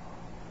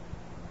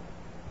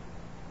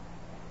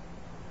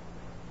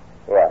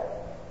 Yes.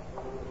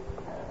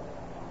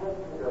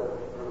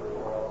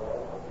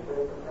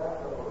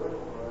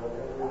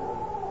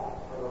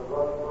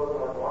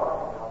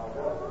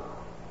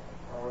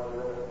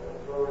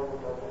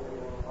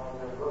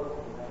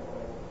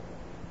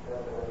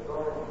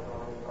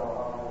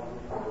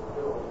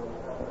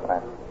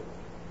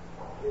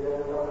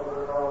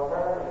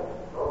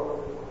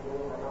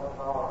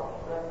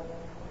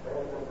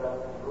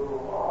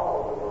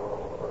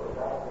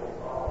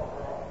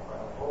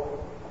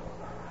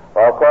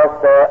 Well, of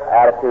course, their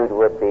attitude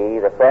would be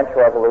the French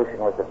Revolution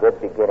was a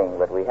good beginning,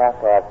 but we have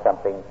to have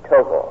something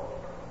total,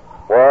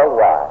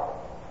 worldwide,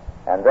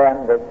 and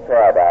then this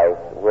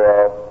paradise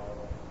will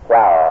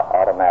flower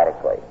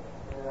automatically.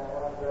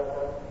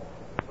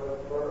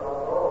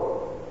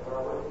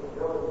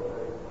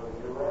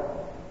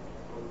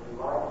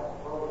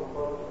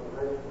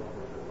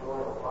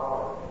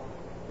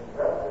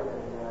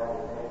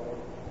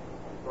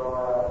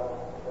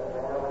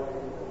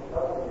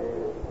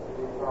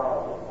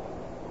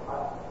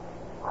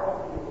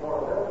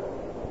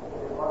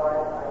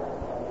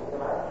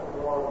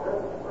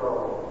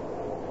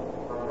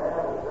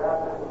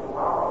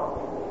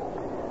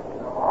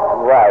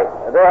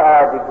 There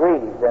are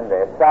degrees in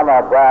this. Some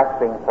are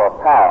grasping for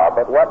power,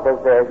 but what does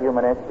their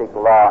humanistic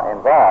law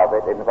involve?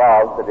 It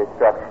involves the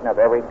destruction of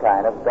every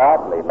kind of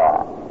godly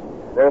law.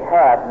 They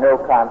have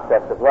no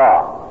concept of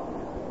law.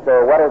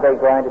 So what are they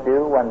going to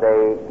do when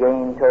they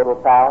gain total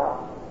power?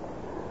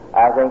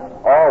 I think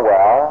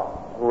Orwell,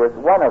 who is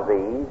one of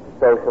these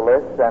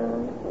socialists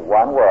and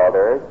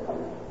one-worlders,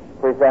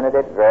 presented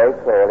it very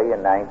clearly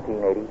in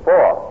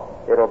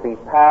 1984. It'll be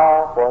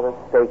power for the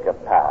sake of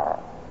power,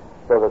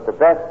 so that the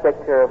best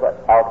picture of it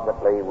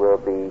ultimately will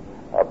be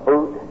a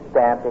boot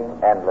stamping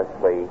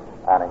endlessly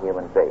on a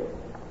human face.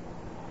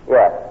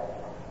 Yes.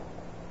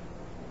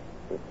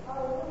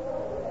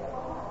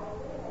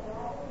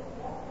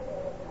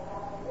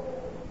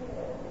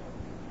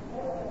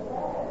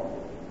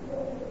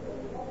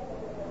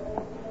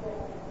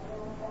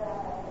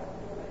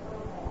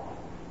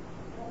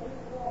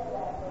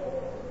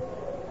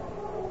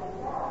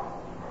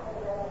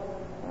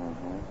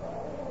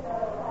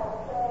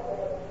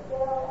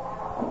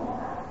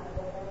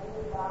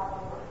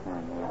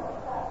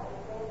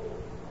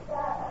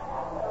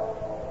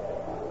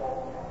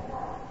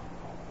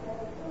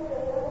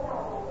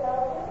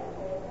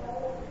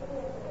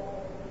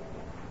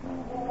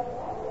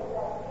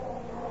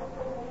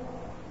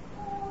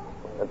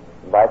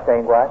 By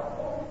saying what?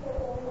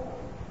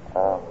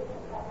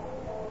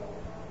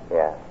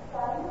 Yeah.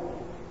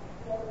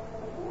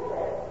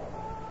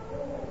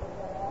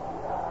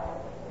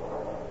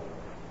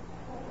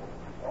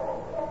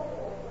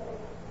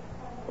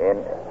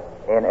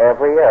 In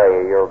every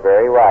area, you're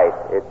very right.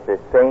 It's the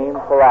same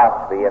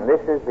philosophy, and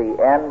this is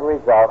the end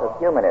result of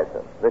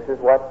humanism. This is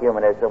what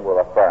humanism will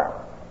affirm.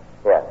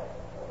 Yes.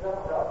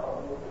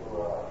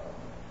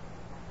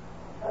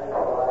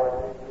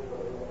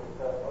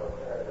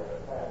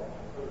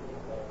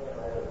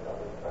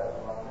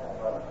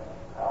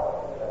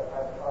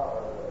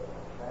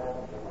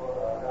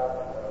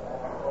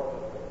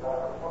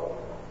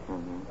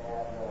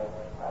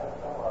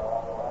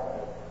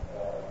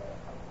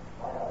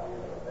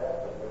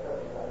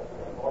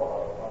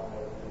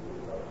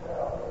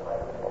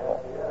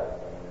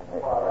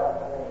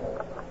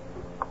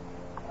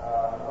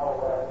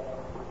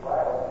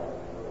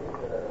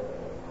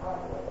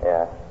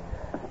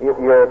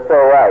 You're so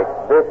right.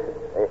 This,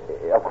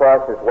 of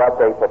course, is what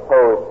they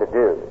propose to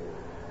do.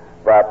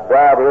 But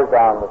God is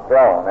on the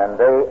throne, and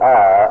they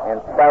are,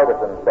 in spite of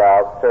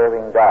themselves,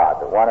 serving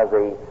God. One of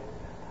the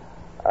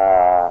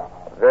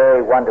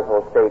very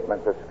wonderful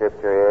statements of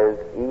Scripture is,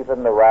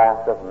 even the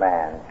wrath of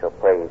man shall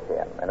praise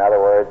him. In other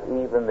words,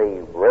 even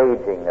the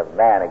raging of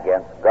man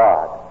against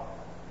God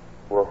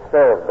will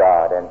serve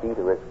God and be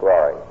to his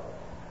glory.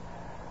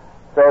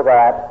 So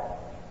that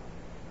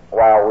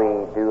while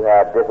we do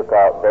have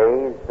difficult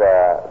days,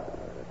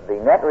 the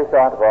net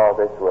result of all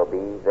this will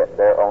be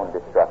their own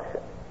destruction.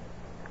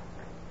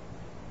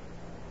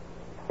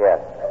 Yes.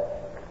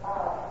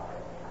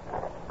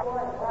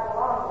 Going right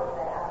along with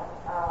that,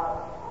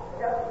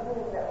 doesn't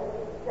mean that we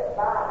can sit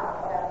by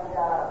and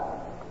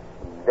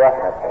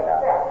Definitely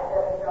not. accept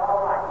that it's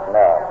all right.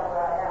 No.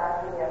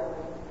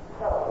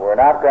 We're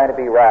not going to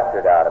be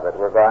raptured out of it.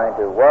 We're going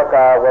to work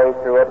our way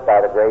through it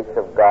by the grace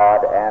of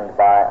God and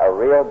by a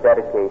real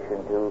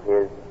dedication to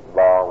his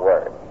law,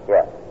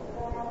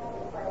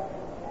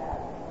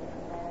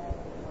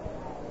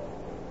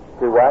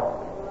 do what?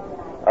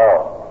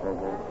 Oh.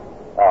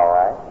 Mm-hmm. All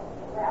right.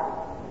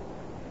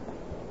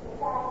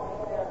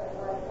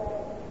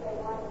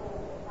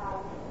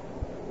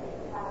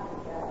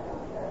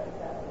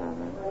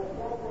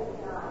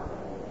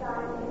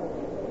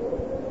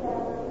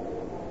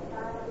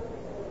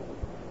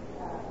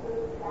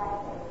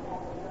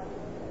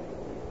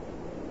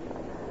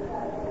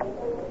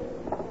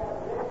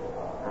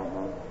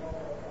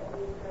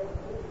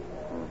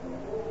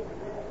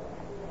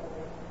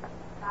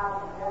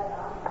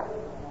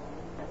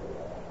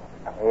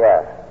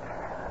 Yes.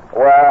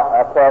 Well,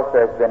 of course,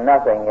 there's been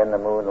nothing in the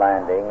moon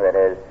landing that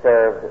has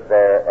served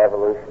their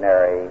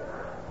evolutionary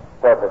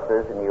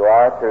purposes, and you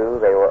are true.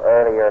 They were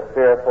earlier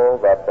fearful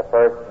that the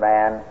first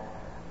man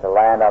to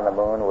land on the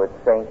moon would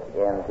sink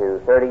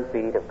into 30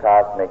 feet of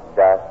cosmic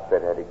dust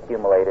that had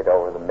accumulated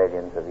over the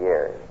millions of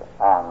years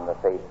on the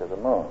face of the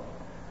moon.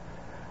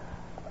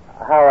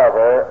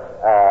 However,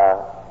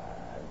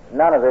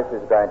 none of this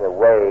is going to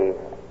weigh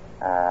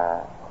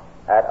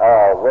at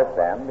all with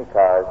them,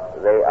 because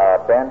they are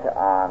bent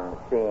on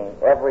seeing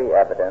every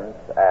evidence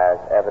as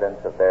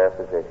evidence of their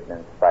position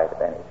in spite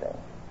of anything.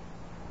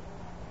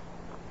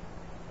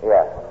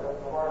 Yes.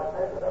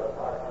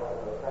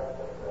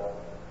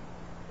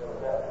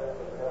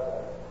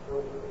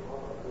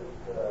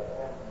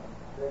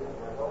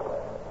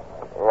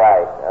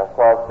 Right. Of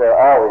course, they're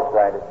always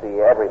going to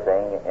see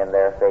everything in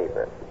their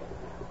favor.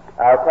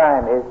 Our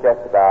time is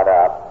just about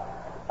up.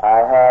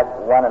 I have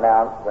one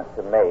announcement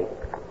to make.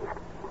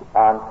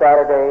 On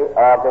Saturday,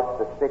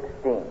 August the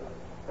 16th,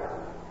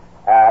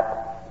 at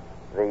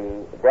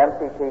the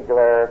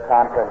Dempsey-Tiegler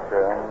Conference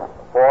Room,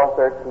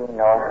 413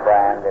 North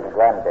Brand in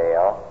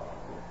Glendale,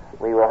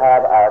 we will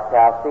have our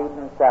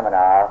Chalcedon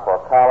Seminar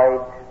for college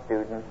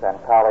students and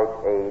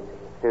college-age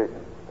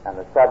students. And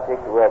the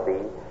subject will be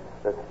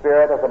the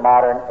spirit of the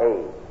modern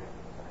age.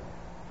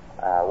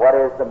 What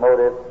is the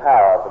motive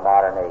power of the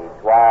modern age?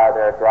 Why are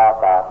there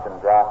drop-offs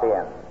and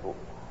drop-ins?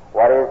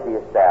 What is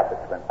the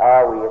establishment?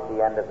 Are we at the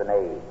end of an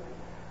age?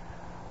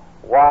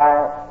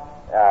 Why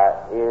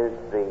is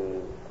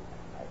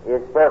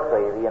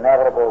Berkeley the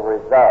inevitable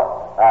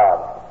result of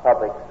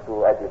public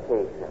school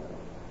education?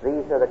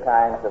 These are the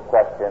kinds of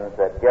questions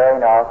that Gary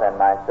North and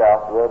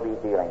myself will be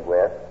dealing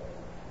with.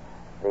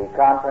 The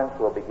conference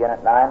will begin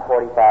at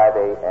 9:45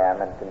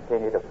 a.m. and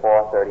continue to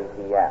 4:30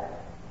 p.m.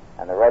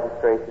 And the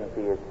registration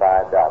fee is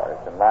 $5,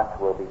 and lunch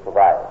will be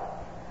provided.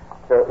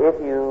 So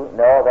if you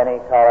know of any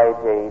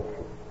college-age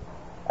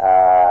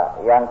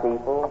young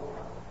people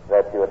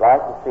that you would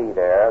like to see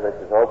there, this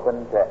is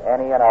open to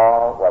any and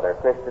all, whether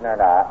Christian or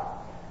not.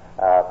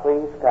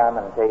 Please come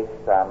and take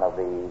some of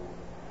the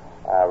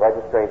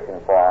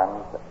registration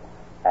forms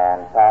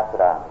and pass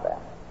it on to them.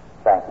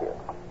 Thank you.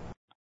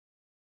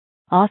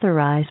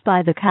 Authorized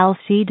by the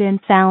Chalcedon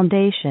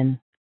Foundation.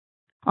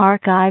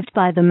 Archived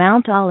by the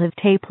Mount Olive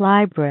Tape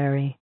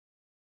Library.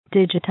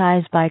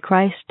 Digitized by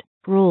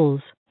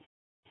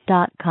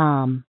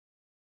ChristRules.com.